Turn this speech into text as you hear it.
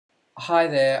Hi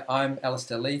there, I'm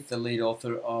Alastair Leith, the lead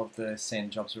author of the SEN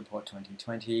Jobs Report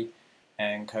 2020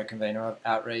 and co-convener of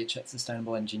Outreach at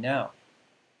Sustainable Energy Now.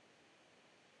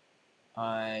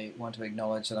 I want to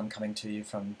acknowledge that I'm coming to you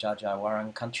from Dja Dja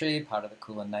Wurrung country, part of the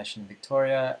Kulin Nation,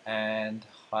 Victoria, and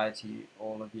hi to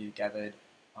all of you gathered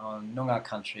on Noongar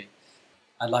country.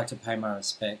 I'd like to pay my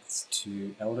respects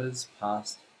to elders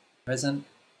past, present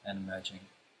and emerging.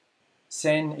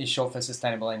 SEN is short for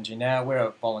Sustainable Energy Now. We're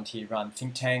a volunteer-run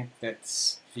think tank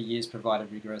that's for years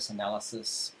provided rigorous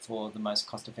analysis for the most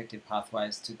cost-effective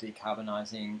pathways to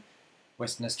decarbonising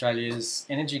Western Australia's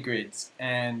energy grids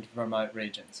and remote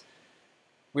regions.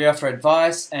 We offer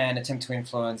advice and attempt to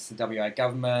influence the WA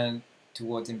government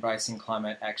towards embracing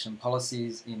climate action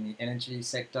policies in the energy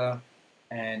sector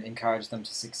and encourage them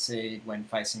to succeed when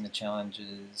facing the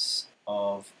challenges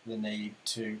of the need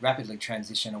to rapidly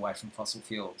transition away from fossil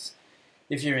fuels.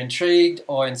 If you're intrigued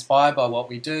or inspired by what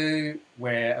we do,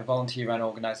 we're a volunteer-run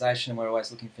organisation and we're always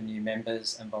looking for new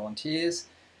members and volunteers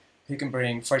who can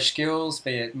bring fresh skills,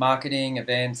 be it marketing,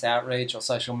 events, outreach or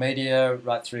social media,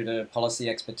 right through to policy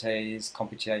expertise,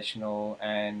 computational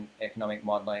and economic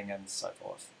modelling and so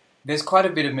forth. There's quite a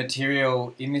bit of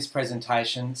material in this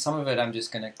presentation. Some of it I'm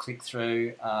just going to click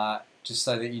through just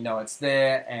so that you know it's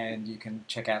there and you can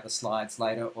check out the slides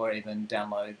later or even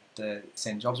download the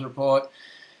SEN Jobs Report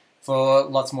for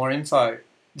lots more info.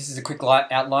 This is a quick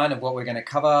outline of what we're going to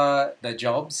cover, the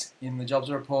jobs in the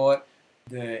jobs report,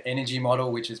 the energy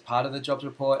model which is part of the jobs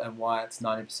report and why it's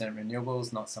 90%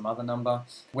 renewables, not some other number,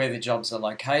 where the jobs are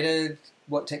located,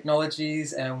 what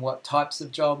technologies and what types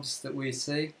of jobs that we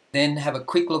see. Then have a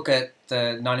quick look at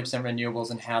the 90%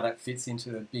 renewables and how that fits into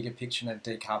the bigger picture of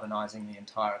decarbonising the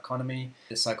entire economy,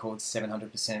 the so-called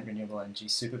 700% renewable energy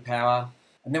superpower.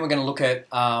 And then we're going to look at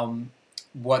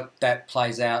what that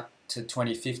plays out to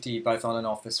 2050, both on and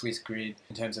off the SWIS grid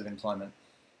in terms of employment.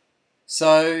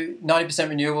 So 90%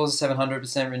 renewables, 700%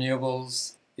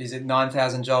 renewables, is it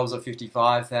 9,000 jobs or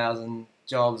 55,000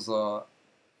 jobs or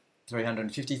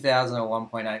 350,000 or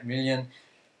 1.8 million?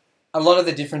 A lot of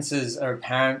the differences are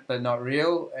apparent but not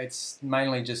real. It's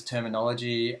mainly just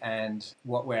terminology and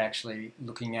what we're actually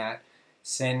looking at.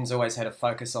 SEN's always had a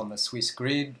focus on the SWIS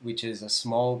grid, which is a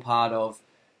small part of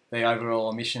the overall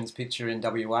emissions picture in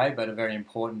WA, but a very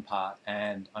important part,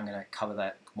 and I'm going to cover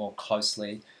that more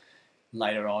closely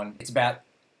later on. It's about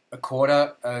a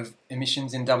quarter of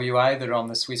emissions in WA that are on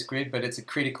the SWIS grid, but it's a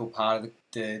critical part of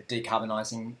the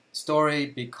decarbonising story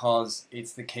because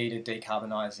it's the key to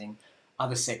decarbonising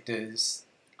other sectors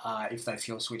if they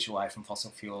fuel switch away from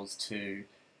fossil fuels to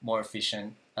more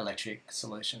efficient electric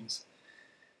solutions.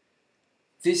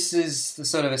 This is the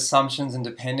sort of assumptions and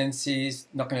dependencies.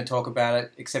 Not going to talk about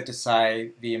it except to say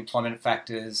the employment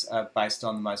factors are based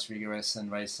on the most rigorous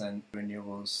and recent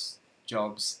renewables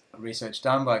jobs research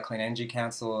done by Clean Energy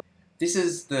Council. This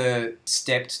is the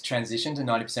stepped transition to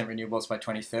 90% renewables by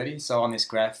 2030. So on this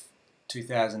graph,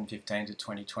 2015 to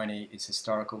 2020 is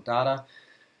historical data.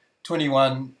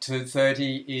 21 to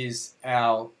 30 is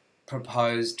our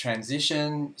proposed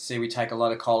transition. See, we take a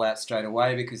lot of coal out straight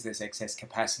away because there's excess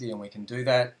capacity and we can do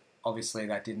that. Obviously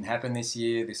that didn't happen this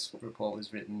year. This report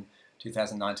was written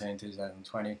 2019,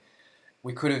 2020.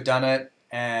 We could have done it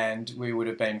and we would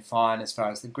have been fine as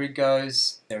far as the grid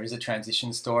goes. There is a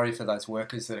transition story for those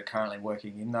workers that are currently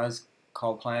working in those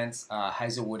coal plants.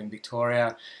 Hazelwood in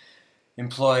Victoria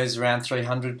employs around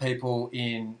 300 people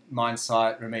in mine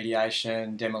site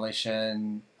remediation,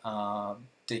 demolition,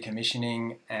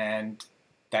 decommissioning, and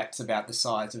that's about the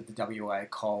size of the WA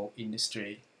coal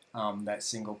industry, that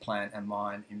single plant and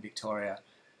mine in Victoria.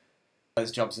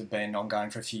 Those jobs have been ongoing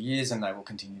for a few years and they will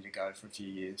continue to go for a few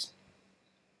years.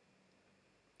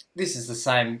 This is the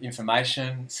same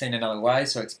information seen another way,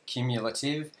 so it's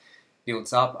cumulative,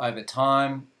 builds up over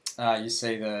time. You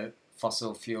see the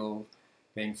fossil fuel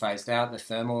being phased out, the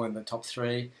thermal in the top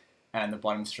three, and the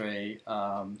bottom three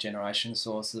generation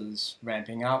sources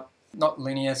ramping up. Not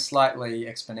linear, slightly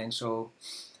exponential.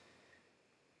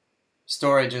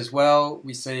 Storage as well.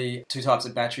 We see two types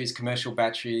of batteries, commercial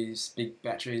batteries, big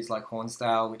batteries like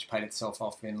Hornsdale, which paid itself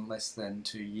off in less than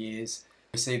 2 years.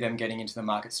 We see them getting into the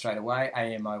market straight away.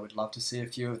 AEMO would love to see a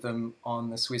few of them on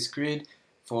the SWIS grid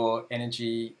for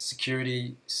energy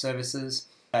security services.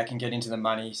 They can get into the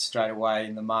money straight away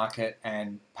in the market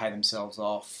and pay themselves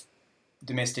off.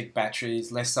 Domestic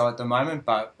batteries, less so at the moment,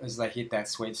 but as they hit that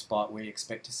sweet spot, we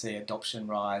expect to see adoption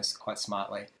rise quite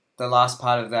smartly. The last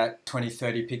part of that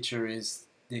 2030 picture is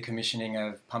the commissioning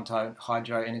of pumped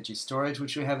hydro energy storage,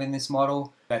 which we have in this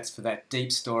model. That's for that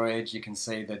deep storage. You can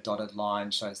see the dotted line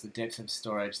shows the depth of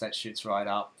storage. That shoots right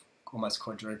up, almost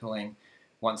quadrupling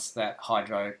once that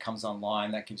hydro comes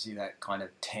online, that gives you that kind of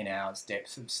 10 hours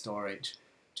depth of storage,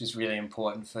 which is really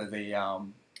important for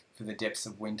the depths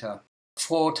of winter.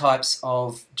 4 types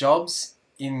of jobs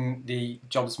in the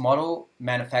jobs model: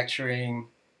 manufacturing,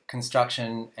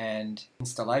 construction and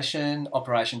installation,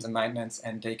 operations and maintenance,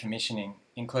 and decommissioning,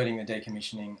 including the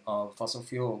decommissioning of fossil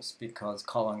fuels, because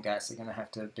coal and gas are going to have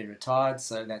to be retired,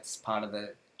 so that's part of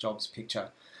the jobs picture,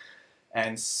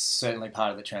 and certainly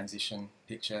part of the transition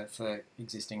picture for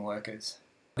existing workers.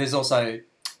 There's also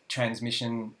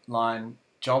transmission line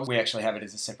jobs. We actually have it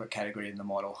as a separate category in the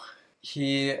model.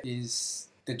 Here is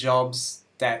the jobs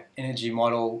that energy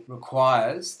model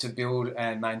requires to build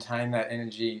and maintain that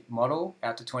energy model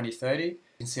out to 2030. You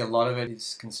can see a lot of it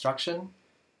is construction,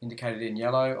 indicated in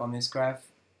yellow on this graph.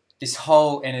 This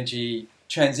whole energy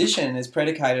transition is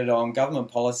predicated on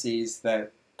government policies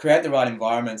that create the right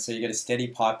environment so you get a steady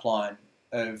pipeline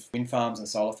of wind farms and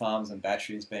solar farms and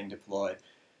batteries being deployed.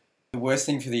 The worst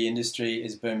thing for the industry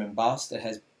is boom and bust. It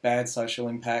has bad social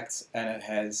impacts and it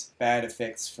has bad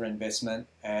effects for investment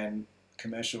and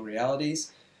commercial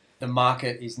realities. The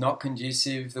market is not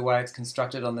conducive, the way it's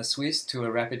constructed on the SWIS, to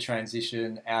a rapid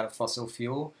transition out of fossil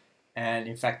fuel, and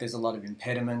in fact there's a lot of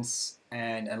impediments,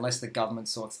 and unless the government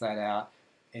sorts that out,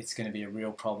 it's going to be a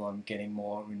real problem getting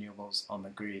more renewables on the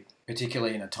grid,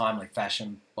 particularly in a timely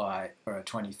fashion for a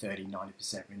 2030 90%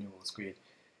 renewables grid.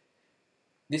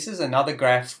 This is another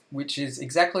graph which is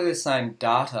exactly the same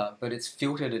data, but it's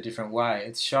filtered a different way.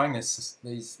 It's showing us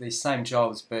these same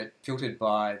jobs, but filtered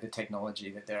by the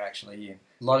technology that they're actually in.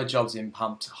 A lot of jobs in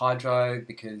pumped hydro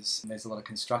because there's a lot of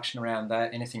construction around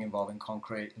that. Anything involving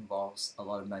concrete involves a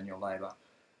lot of manual labour.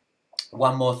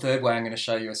 One more third way, I'm going to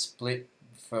show you a split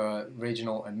for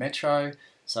regional and metro.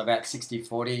 So about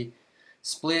 60-40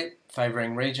 split,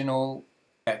 favouring regional.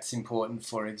 That's important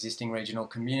for existing regional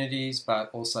communities, but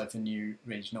also for new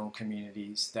regional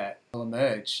communities that will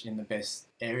emerge in the best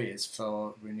areas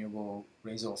for renewable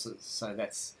resources. So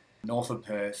that's north of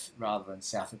Perth rather than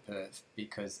south of Perth,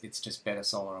 because it's just better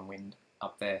solar and wind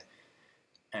up there.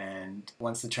 And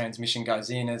once the transmission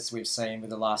goes in, as we've seen with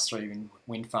the last 3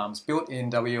 wind farms built in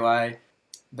WA,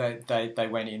 they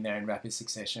went in there in rapid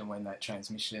succession when that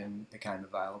transmission became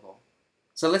available.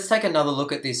 So let's take another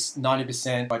look at this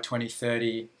 90% by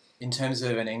 2030 in terms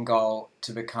of an end goal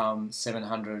to become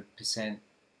 700%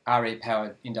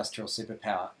 RE-powered industrial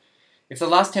superpower. If the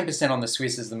last 10% on the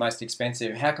SWIS is the most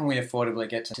expensive, how can we affordably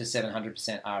get to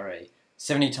 700% RE?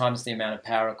 70 times the amount of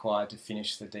power required to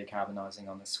finish the decarbonising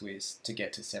on the SWIS to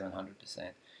get to 700%.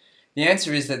 The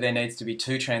answer is that there needs to be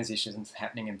 2 transitions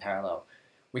happening in parallel.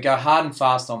 We go hard and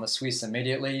fast on the SWIS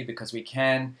immediately because we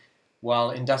can,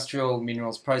 while industrial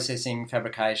minerals processing,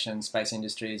 fabrication, space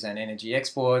industries and energy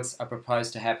exports are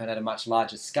proposed to happen at a much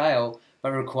larger scale,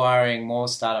 but requiring more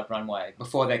startup runway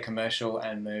before they're commercial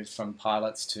and move from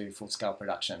pilots to full-scale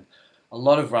production. A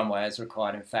lot of runway is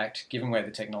required, in fact, given where the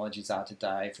technologies are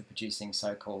today for producing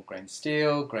so-called green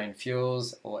steel, green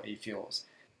fuels or e-fuels.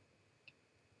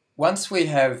 Once we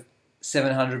have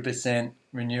 700%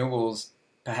 renewables,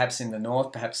 perhaps in the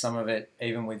north, perhaps some of it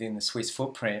even within the SWIS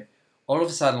footprint, all of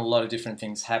a sudden a lot of different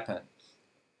things happen.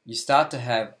 You start to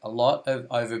have a lot of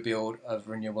overbuild of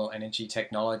renewable energy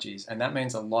technologies, and that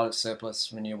means a lot of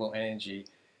surplus renewable energy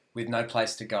with no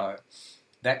place to go.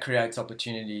 That creates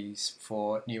opportunities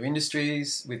for new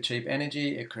industries with cheap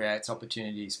energy, it creates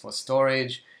opportunities for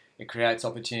storage, it creates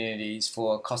opportunities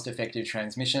for cost-effective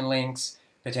transmission links,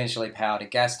 potentially power to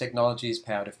gas technologies,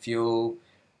 power to fuel,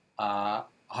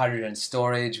 hydrogen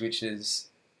storage, which is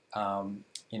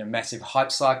in a massive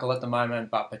hype cycle at the moment,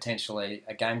 but potentially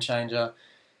a game changer.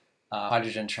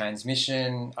 Hydrogen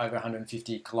transmission over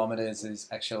 150 kilometres is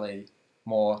actually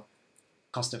more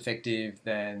cost effective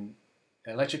than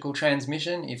electrical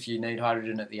transmission. If you need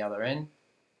hydrogen at the other end,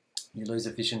 you lose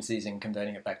efficiencies in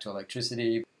converting it back to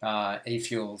electricity,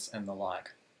 e-fuels and the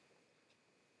like.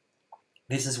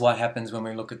 This is what happens when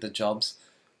we look at the jobs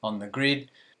on the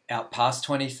grid. Out past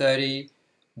 2030,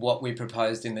 what we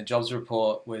proposed in the jobs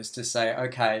report was to say,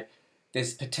 okay,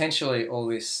 there's potentially all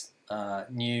this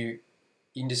new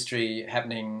industry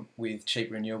happening with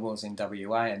cheap renewables in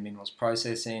WA and minerals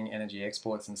processing, energy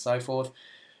exports and so forth.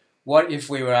 What if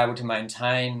we were able to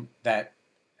maintain that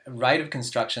rate of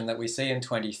construction that we see in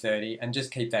 2030 and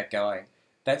just keep that going?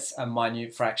 That's a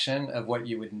minute fraction of what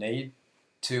you would need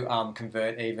to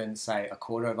convert even, say, a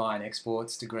quarter of iron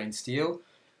exports to green steel.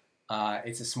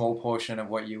 It's a small portion of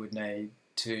what you would need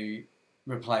to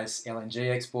replace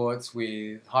LNG exports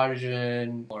with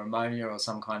hydrogen or ammonia or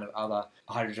some kind of other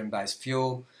hydrogen-based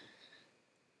fuel.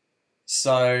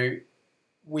 So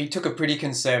We took a pretty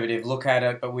conservative look at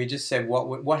it, but we just said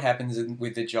what happens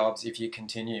with the jobs if you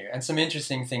continue, and some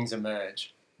interesting things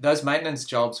emerge. Those maintenance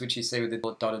jobs, which you see with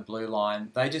the dotted blue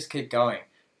line, they just keep going.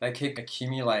 They keep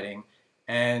accumulating,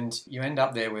 and you end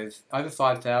up there with over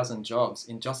 5,000 jobs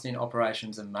just in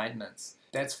operations and maintenance.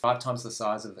 That's 5 times the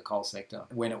size of the coal sector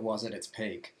when it was at its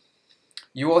peak.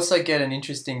 You also get an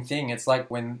interesting thing. It's like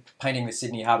when painting the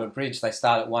Sydney Harbour Bridge, they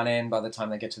start at one end, by the time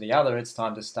they get to the other, it's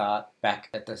time to start back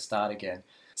at the start again.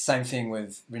 Same thing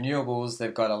with renewables.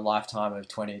 They've got a lifetime of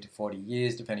 20 to 40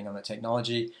 years, depending on the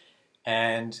technology.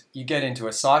 And you get into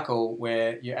a cycle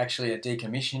where you actually are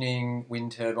decommissioning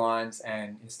wind turbines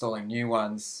and installing new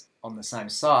ones on the same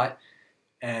site.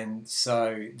 And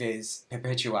so there's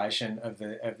perpetuation of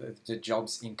the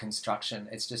jobs in construction.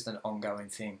 It's just an ongoing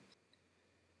thing.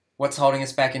 What's holding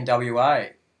us back in WA?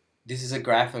 This is a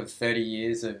graph of 30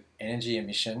 years of energy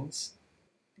emissions.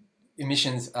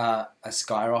 Emissions are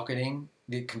skyrocketing,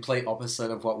 the complete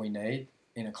opposite of what we need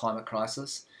in a climate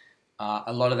crisis.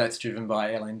 A lot of that's driven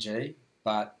by LNG,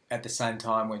 but at the same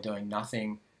time we're doing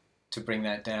nothing to bring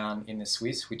that down in the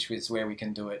SWIS, which is where we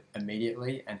can do it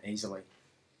immediately and easily.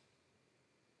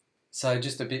 So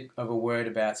just a bit of a word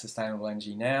about Sustainable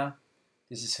Energy Now.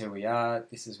 This is who we are,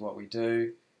 this is what we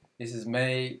do. This is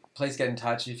me. Please get in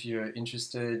touch if you're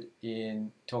interested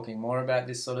in talking more about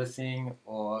this sort of thing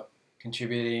or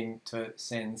contributing to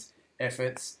SEN's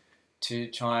efforts to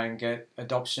try and get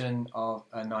adoption of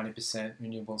a 90%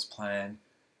 renewables plan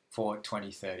for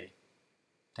 2030.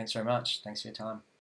 Thanks very much. Thanks for your time.